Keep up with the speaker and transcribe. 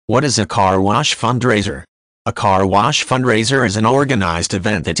What is a car wash fundraiser? A car wash fundraiser is an organized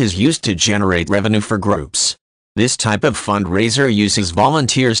event that is used to generate revenue for groups. This type of fundraiser uses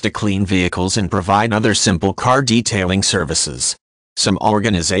volunteers to clean vehicles and provide other simple car detailing services. Some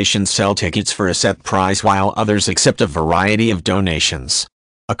organizations sell tickets for a set price while others accept a variety of donations.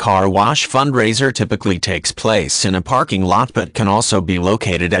 A car wash fundraiser typically takes place in a parking lot but can also be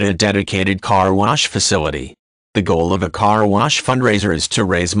located at a dedicated car wash facility. The goal of a car wash fundraiser is to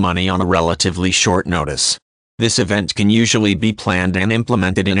raise money on a relatively short notice. This event can usually be planned and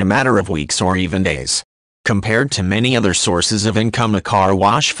implemented in a matter of weeks or even days. Compared to many other sources of income, a car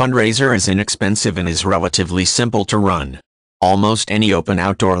wash fundraiser is inexpensive and is relatively simple to run. Almost any open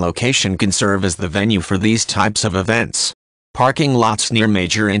outdoor location can serve as the venue for these types of events. Parking lots near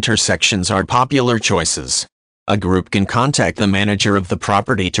major intersections are popular choices. A group can contact the manager of the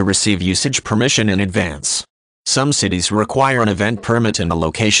property to receive usage permission in advance. Some cities require an event permit and a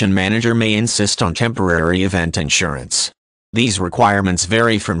location manager may insist on temporary event insurance. These requirements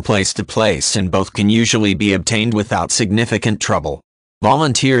vary from place to place and both can usually be obtained without significant trouble.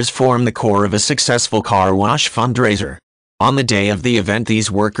 Volunteers form the core of a successful car wash fundraiser. On the day of the event, these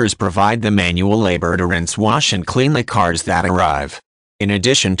workers provide the manual labor to rinse, wash and clean the cars that arrive. In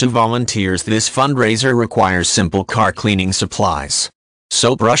addition to volunteers, this fundraiser requires simple car cleaning supplies.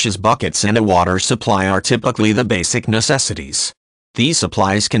 Soap, brushes, buckets and a water supply are typically the basic necessities. These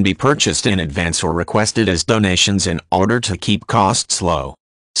supplies can be purchased in advance or requested as donations in order to keep costs low.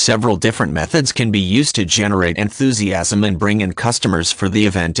 Several different methods can be used to generate enthusiasm and bring in customers for the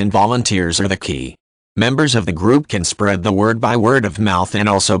event, and volunteers are the key. Members of the group can spread the word by word of mouth and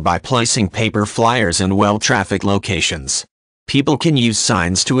also by placing paper flyers in well-trafficked locations. People can use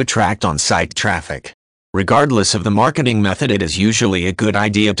signs to attract on-site traffic. Regardless of the marketing method, it is usually a good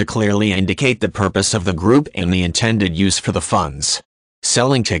idea to clearly indicate the purpose of the group and the intended use for the funds.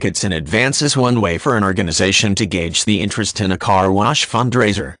 Selling tickets in advance is one way for an organization to gauge the interest in a car wash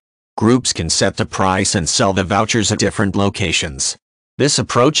fundraiser. Groups can set the price and sell the vouchers at different locations. This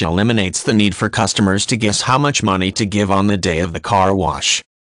approach eliminates the need for customers to guess how much money to give on the day of the car wash.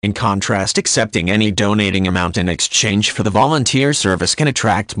 In contrast, accepting any donating amount in exchange for the volunteer service can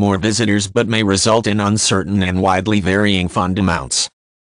attract more visitors but may result in uncertain and widely varying fund amounts.